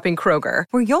worth shopping Kroger,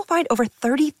 where you'll find over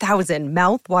 30,000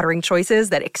 mouth-watering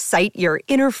choices that excite your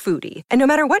inner foodie. And no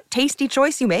matter what tasty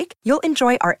choice you make, you'll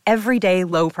enjoy our everyday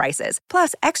low prices,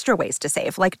 plus extra ways to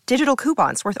save, like digital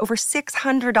coupons worth over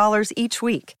 $600 each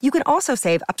week. You can also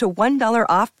save up to $1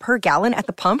 off per gallon at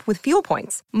the pump with fuel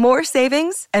points. More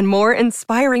savings and more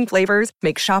inspiring flavors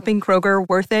make shopping Kroger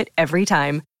worth it every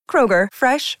time. Kroger,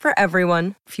 fresh for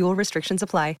everyone. Fuel restrictions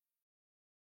apply.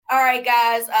 All right,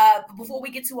 guys, before we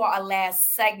get to our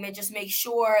last segment, just make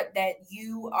sure that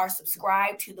you are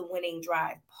subscribed to the Winning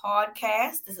Drive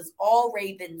podcast. This is all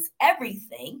Ravens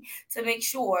everything, to make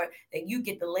sure that you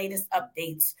get the latest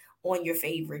updates on your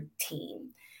favorite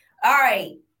team. All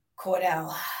right,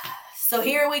 Cordell. So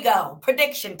here we go.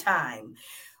 Prediction time.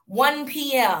 1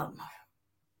 p.m.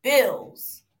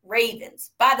 Bills,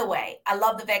 Ravens. By the way, I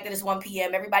love the fact that it's 1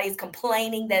 p.m. Everybody's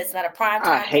complaining that it's not a prime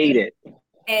time. I hate it.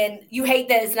 And you hate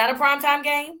that it's not a primetime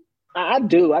game? I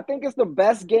do. I think it's the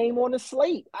best game on the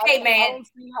slate. I don't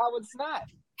see how it's not.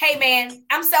 Hey, man,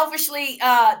 I selfishly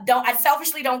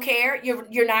don't care.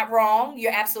 You're not wrong.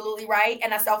 You're absolutely right.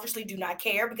 And I selfishly do not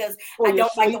care, because I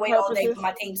don't like to wait all day for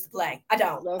my teams to play. I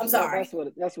don't. I'm sorry.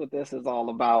 That's what this is all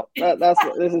about. That's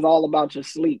what this is all about, your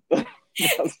sleep.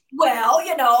 Well,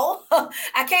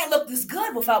 I can't look this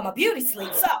good without my beauty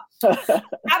sleep. So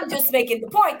I'm just making the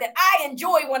point that I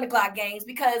enjoy 1 o'clock games,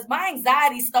 because my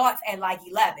anxiety starts at like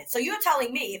 11. So you're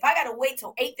telling me if I got to wait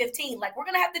till 8:15, like we're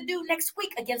going to have to do next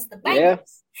week against the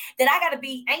Bengals, then I got to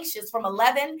be anxious from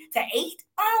 11 to 8? I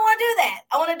don't want to do that.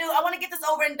 I want to get this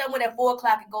over and done with at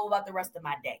 4:00 and go about the rest of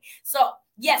my day. So,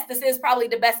 yes, this is probably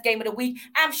the best game of the week.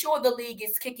 I'm sure the league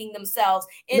is kicking themselves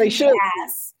in the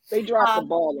ass. They dropped the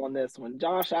ball on this one.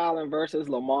 Josh Allen versus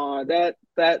Lamar. They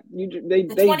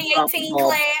 2018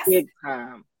 class. Big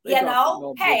time.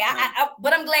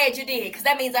 But I'm glad you did, because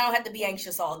that means I don't have to be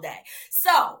anxious all day.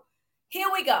 So here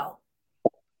we go.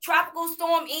 Tropical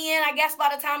storm Ian, I guess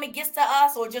by the time it gets to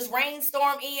us, or just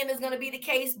rainstorm Ian is going to be the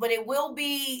case, but it will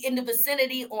be in the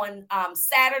vicinity on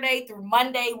Saturday through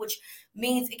Monday, which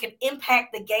means it can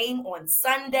impact the game on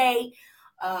Sunday.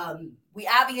 We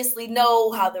obviously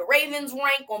know how the Ravens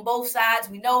rank on both sides.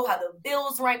 We know how the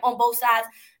Bills rank on both sides.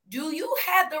 Do you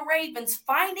have the Ravens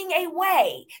finding a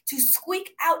way to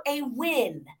squeak out a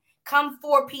win come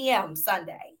 4 p.m.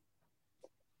 Sunday?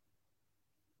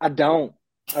 I don't.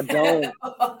 I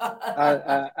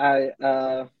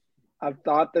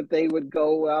thought that they would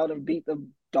go out and beat the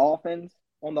Dolphins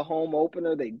on the home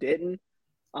opener. They didn't.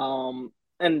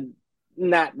 And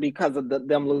not because of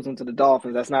them losing to the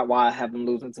Dolphins. That's not why I have them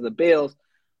losing to the Bills.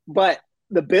 But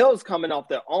the Bills coming off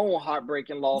their own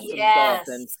heartbreaking loss to the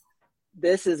Dolphins.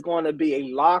 This is going to be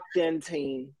a locked-in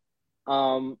team,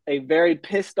 a very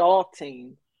pissed-off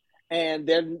team. And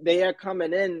they are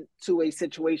coming into a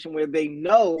situation where they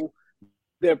know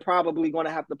they're probably going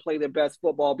to have to play their best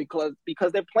football because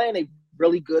they're playing a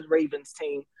really good Ravens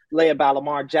team led by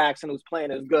Lamar Jackson, who's playing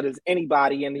as good as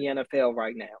anybody in the NFL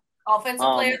right now. Offensive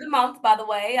Player of the Month, by the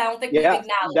way. I don't think we've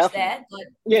acknowledged that, but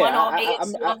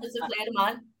Offensive Player of the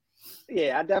Month.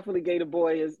 Yeah, I definitely gave the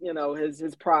boy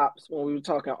his props when we were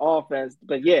talking offense.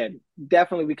 But yeah,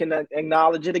 definitely we can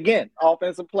acknowledge it again.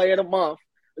 Offensive Player of the Month,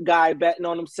 a guy betting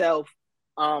on himself.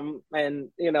 And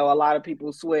a lot of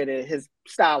people swear that his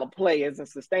style of play isn't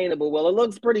sustainable. Well, it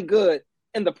looks pretty good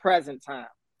in the present time.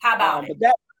 How about it?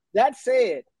 But that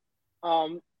said,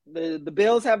 the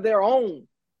Bills have their own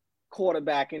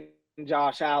quarterback in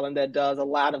Josh Allen that does a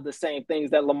lot of the same things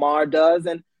that Lamar does,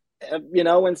 and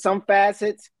in some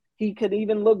facets he could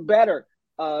even look better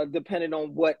depending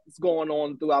on what's going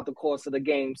on throughout the course of the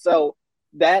game. So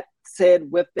that said,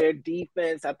 with their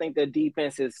defense, I think their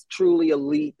defense is truly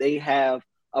elite. They have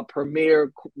a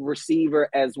premier receiver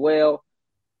as well.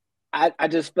 I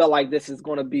just feel like this is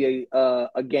going to be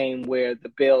a game where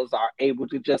the Bills are able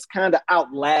to just kind of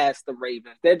outlast the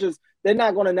Ravens. They're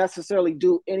not going to necessarily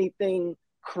do anything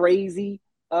crazy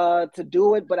to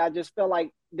do it, but I just feel like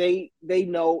they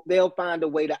know they'll find a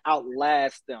way to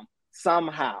outlast them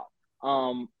somehow.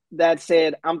 That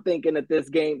said, I'm thinking that this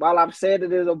game, while I've said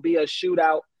that it'll be a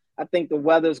shootout, I think the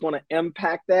weather is going to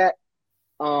impact that.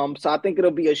 So I think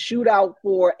it'll be a shootout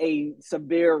for a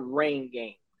severe rain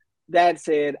game. That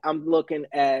said, I'm looking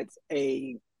at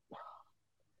a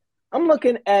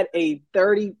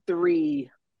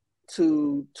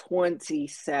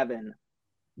 33-27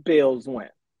 Bills win.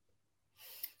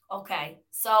 Okay,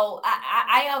 so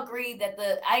I agree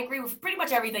I agree with pretty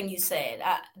much everything you said.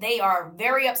 They are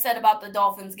very upset about the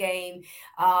Dolphins game.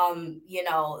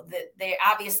 They're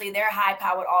obviously their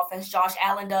high-powered offense. Josh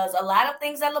Allen does a lot of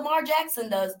things that Lamar Jackson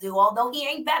does do, although he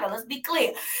ain't better. Let's be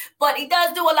clear, but he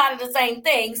does do a lot of the same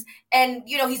things, and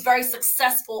he's very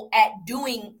successful at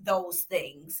doing those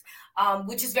things.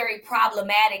 Which is very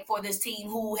problematic for this team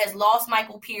who has lost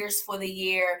Michael Pierce for the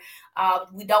year.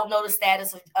 We don't know the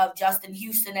status of Justin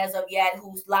Houston as of yet,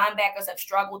 whose linebackers have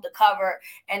struggled to cover,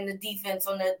 and the defense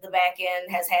on the back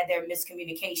end has had their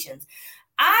miscommunications.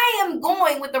 I am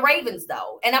going with the Ravens,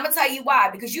 though, and I'm going to tell you why,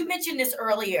 because you mentioned this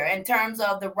earlier in terms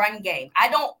of the run game. I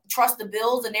don't trust the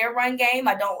Bills in their run game.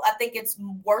 I think it's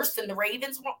worse than the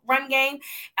Ravens run game.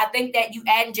 I think that you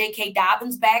adding J.K.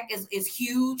 Dobbins back is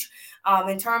huge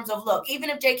in terms of, look,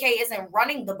 even if J.K. isn't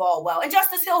running the ball well, and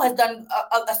Justice Hill has done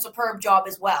a superb job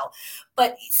as well,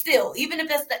 but still, even if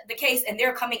that's the case and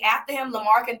they're coming after him,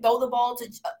 Lamar can throw the ball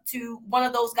to one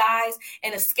of those guys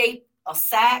and escape a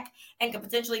sack and can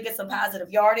potentially get some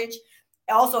positive yardage.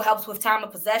 It also helps with time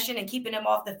of possession and keeping them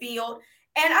off the field.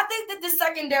 And I think that the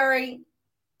secondary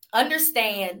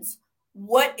understands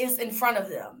what is in front of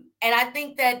them. And I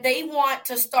think that they want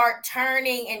to start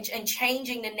turning and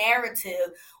changing the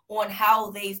narrative on how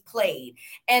they've played.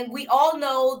 And we all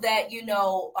know that,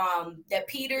 that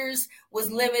Peters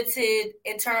was limited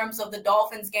in terms of the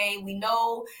Dolphins game. We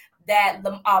know that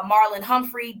Marlon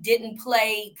Humphrey didn't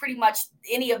play pretty much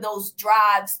any of those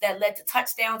drives that led to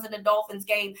touchdowns in the Dolphins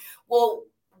game. Well,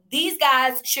 these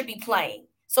guys should be playing.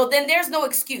 So then there's no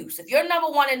excuse. If your number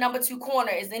one and number two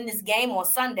corner is in this game on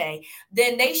Sunday,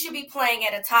 then they should be playing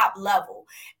at a top level.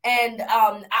 And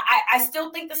I still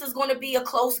think this is going to be a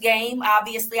close game.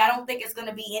 Obviously, I don't think it's going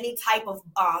to be any type of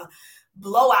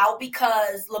blowout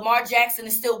because Lamar Jackson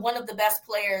is still one of the best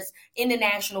players in the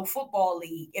National Football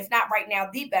League, if not right now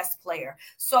the best player.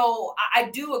 So I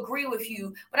do agree with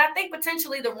you, but I think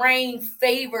potentially the rain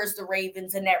favors the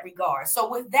Ravens in that regard.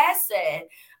 So with that said,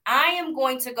 I am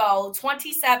going to go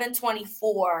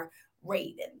 27-24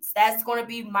 Ravens. That's going to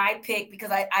be my pick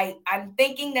because I'm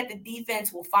thinking that the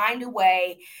defense will find a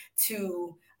way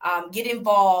to get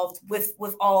involved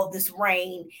with all of this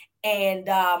rain and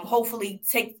hopefully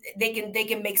they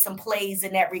can make some plays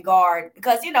in that regard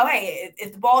because, hey,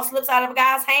 if the ball slips out of a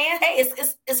guy's hand, hey,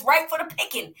 it's right for the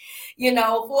picking,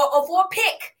 for a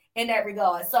pick in that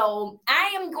regard. So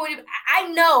I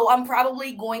know I'm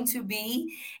probably going to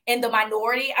be in the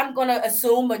minority. I'm going to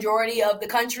assume majority of the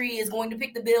country is going to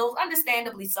pick the Bills,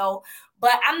 understandably so,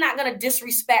 but I'm not going to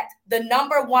disrespect the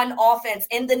number one offense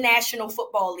in the National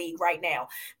Football League right now.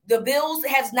 The Bills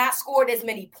have not scored as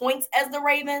many points as the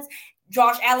Ravens.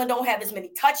 Josh Allen don't have as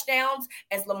many touchdowns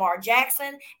as Lamar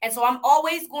Jackson. And so I'm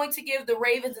always going to give the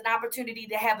Ravens an opportunity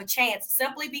to have a chance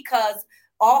simply because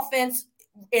offense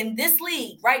in this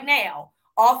league right now,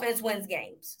 offense wins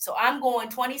games. So I'm going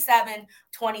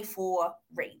 27-24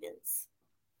 Ravens.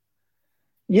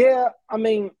 Yeah, I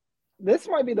mean, this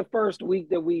might be the first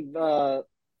week that we've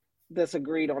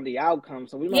disagreed on the outcome,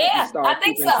 so we might have to start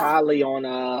keeping tally on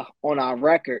our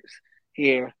records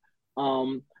here.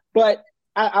 But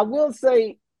I will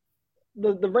say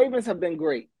the Ravens have been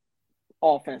great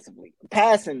offensively,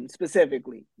 passing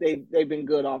specifically. They've been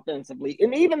good offensively,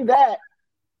 and even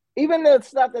the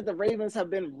stuff that the Ravens have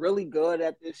been really good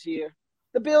at this year,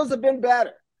 the Bills have been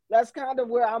better. That's kind of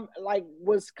where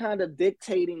was kind of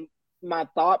dictating my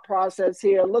thought process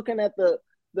here, looking at the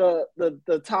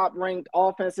top ranked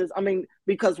offenses. I mean,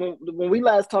 because when we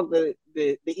last talked,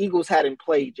 the Eagles hadn't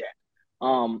played yet.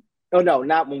 Oh no,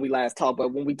 not when we last talked,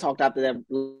 but when we talked after that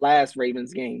last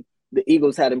Ravens game, the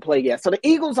Eagles hadn't played yet. So the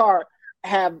Eagles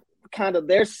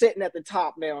they're sitting at the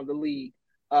top now in the league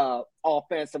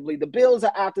offensively. The Bills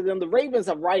are after them. The Ravens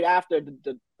are right after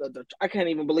the I can't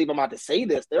even believe I'm about to say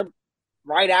this. They're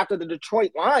right after the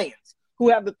Detroit Lions, who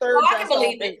have the third best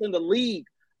offense in the league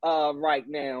right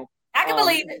now. I can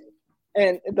believe it.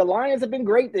 And the Lions have been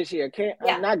great this year.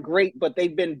 Not great, but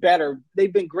they've been better.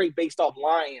 They've been great based off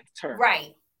Lions terms.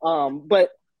 Right. But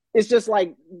it's just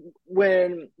like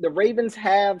when the Ravens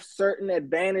have certain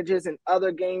advantages in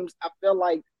other games, I feel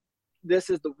like this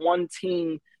is the one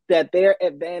team that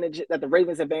the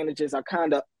Ravens' advantages are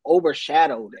kind of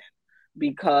overshadowed in,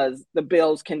 because the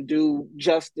Bills can do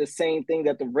just the same thing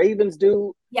that the Ravens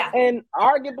do. Yeah. And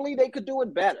arguably they could do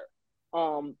it better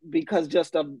because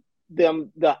just of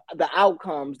them, the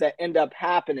outcomes that end up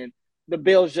happening. The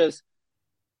Bills just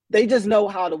know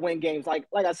how to win games. Like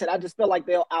I said, I just feel like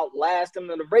they'll outlast them.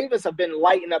 And the Ravens have been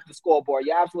lighting up the scoreboard.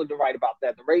 You're absolutely right about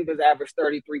that. The Ravens averaged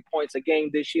 33 points a game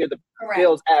this year. The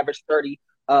Bills averaged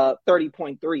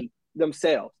 30.3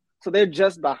 themselves. So they're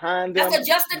just behind them. That's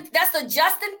a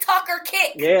Justin Tucker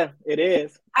kick. Yeah, it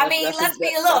is. I'll take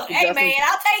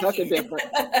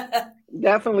it.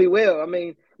 Definitely will. I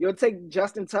mean, you'll take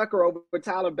Justin Tucker over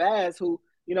Tyler Bass, who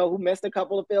missed a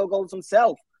couple of field goals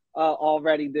himself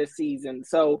already this season.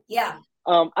 So yeah,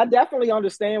 I definitely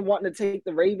understand wanting to take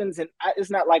the Ravens, and it's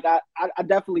not like I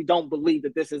definitely don't believe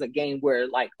that this is a game where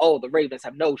the Ravens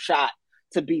have no shot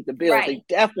to beat the Bills. Right. They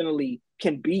definitely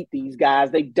can beat these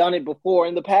guys. They've done it before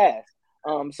in the past.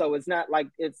 So it's not like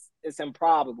it's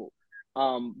improbable.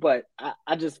 But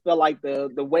I just feel like the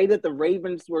way that the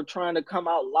Ravens were trying to come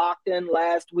out locked in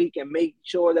last week and make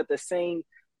sure that the same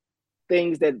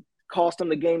things that cost them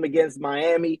the game against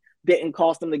Miami didn't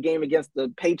cost them the game against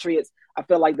the Patriots. I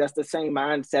feel like that's the same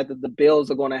mindset that the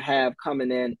Bills are going to have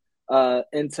coming in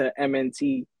into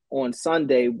MNT on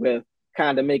Sunday, with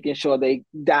kind of making sure they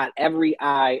dot every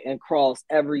I and cross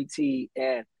every T.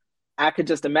 And I could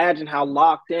just imagine how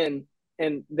locked in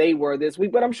and they were this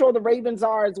week, but I'm sure the Ravens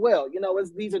are as well.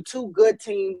 These are two good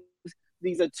teams.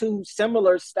 These are two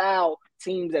similar style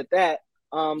teams at that.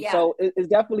 So it's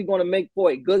definitely going to make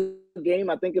for a good game.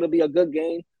 I think it'll be a good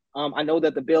game. I know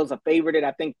that the Bills are favored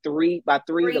I think 3 by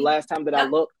 3 the last time that I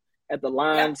looked at the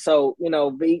line. Yeah. So,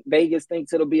 Vegas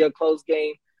thinks it'll be a close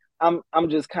game. I'm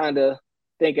just kind of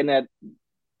thinking that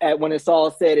when it's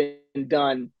all said and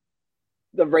done,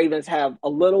 the Ravens have a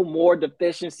little more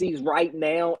deficiencies right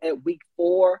now at week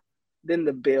 4 than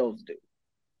the Bills do.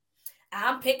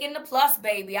 I'm picking the plus,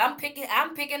 baby. I'm picking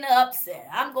the upset.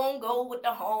 I'm going to go with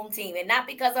the home team. And not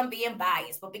because I'm being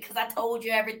biased, but because I told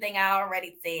you everything I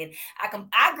already said.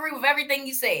 I agree with everything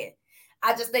you said.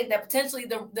 I just think that potentially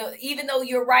even though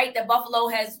you're right that Buffalo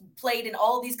has played in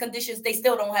all these conditions, they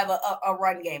still don't have a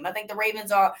run game. I think the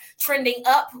Ravens are trending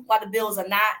up while the Bills are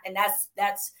not. And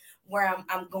that's where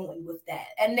I'm going with that.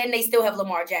 And then they still have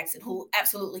Lamar Jackson, who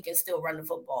absolutely can still run the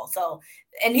football. So,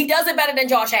 and he does it better than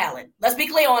Josh Allen. Let's be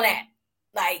clear on that.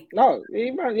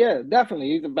 Definitely.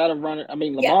 He's a better runner. I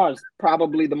mean, Lamar's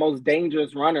probably the most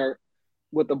dangerous runner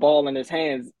with the ball in his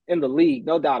hands in the league,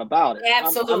 no doubt about it.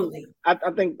 Absolutely. I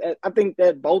think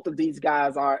that both of these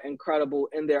guys are incredible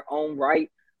in their own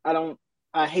right.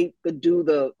 I hate to do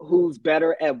the who's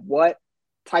better at what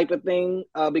type of thing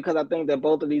because I think that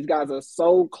both of these guys are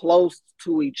so close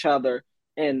to each other,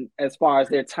 and as far as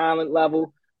their talent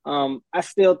level. I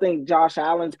still think Josh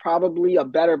Allen's probably a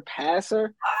better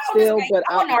passer but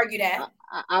I wouldn't argue that.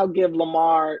 I'll give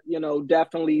Lamar,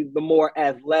 definitely the more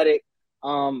athletic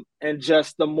and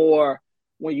just the more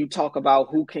when you talk about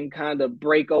who can kind of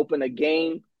break open a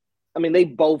game. I mean, they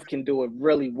both can do it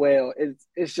really well.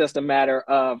 It's just a matter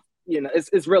of,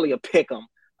 it's really a pick 'em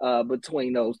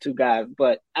between those two guys.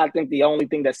 But I think the only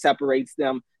thing that separates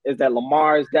them is that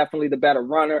Lamar is definitely the better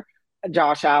runner.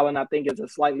 Josh Allen, I think, is a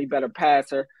slightly better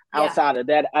passer. Outside of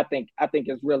that, I think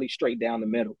it's really straight down the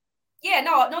middle. Yeah,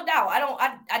 no doubt.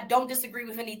 I don't disagree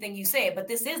with anything you said, but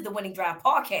this is the Winning Drive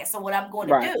podcast. So what I'm going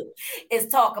to do is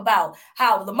talk about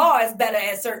how Lamar is better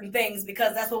at certain things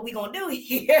because that's what we're gonna do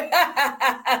here.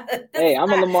 Hey,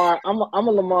 I'm a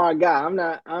Lamar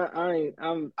guy.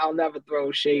 I'll never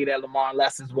throw shade at Lamar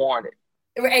unless it's warranted.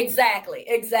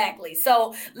 Exactly.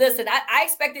 So listen, I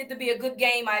expect it to be a good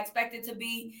game. I expect it to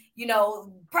be,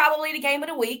 probably the game of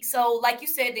the week. So like you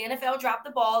said, the NFL dropped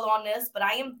the ball on this, but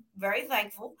I am very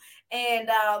thankful. And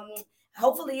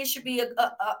hopefully it should be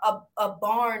a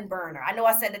barn burner. I know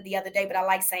I said it the other day, but I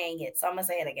like saying it. So I'm going to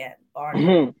say it again. Barn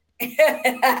burner.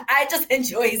 I just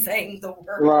enjoy saying the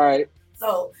word. Right.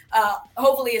 So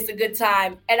hopefully it's a good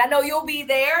time. And I know you'll be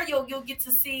there. You'll get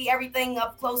to see everything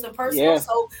up close and personal. Yeah.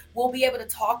 So we'll be able to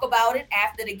talk about it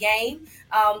after the game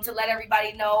to let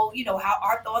everybody know, how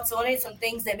our thoughts on it, some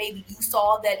things that maybe you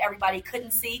saw that everybody couldn't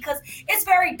see. Because it's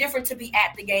very different to be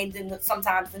at the game than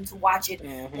to watch it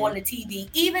on the TV,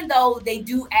 even though they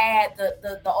do add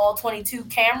the all 22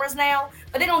 cameras now,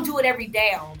 but they don't do it every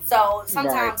down. So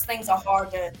sometimes things are hard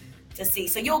to see.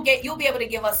 So you'll be able to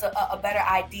give us a better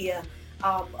idea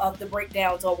of the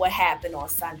breakdowns on what happened on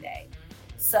Sunday.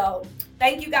 So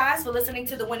thank you guys for listening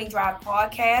to the Winning Drive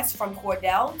podcast. From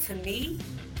Cordell to me,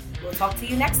 we'll talk to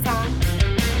you next time.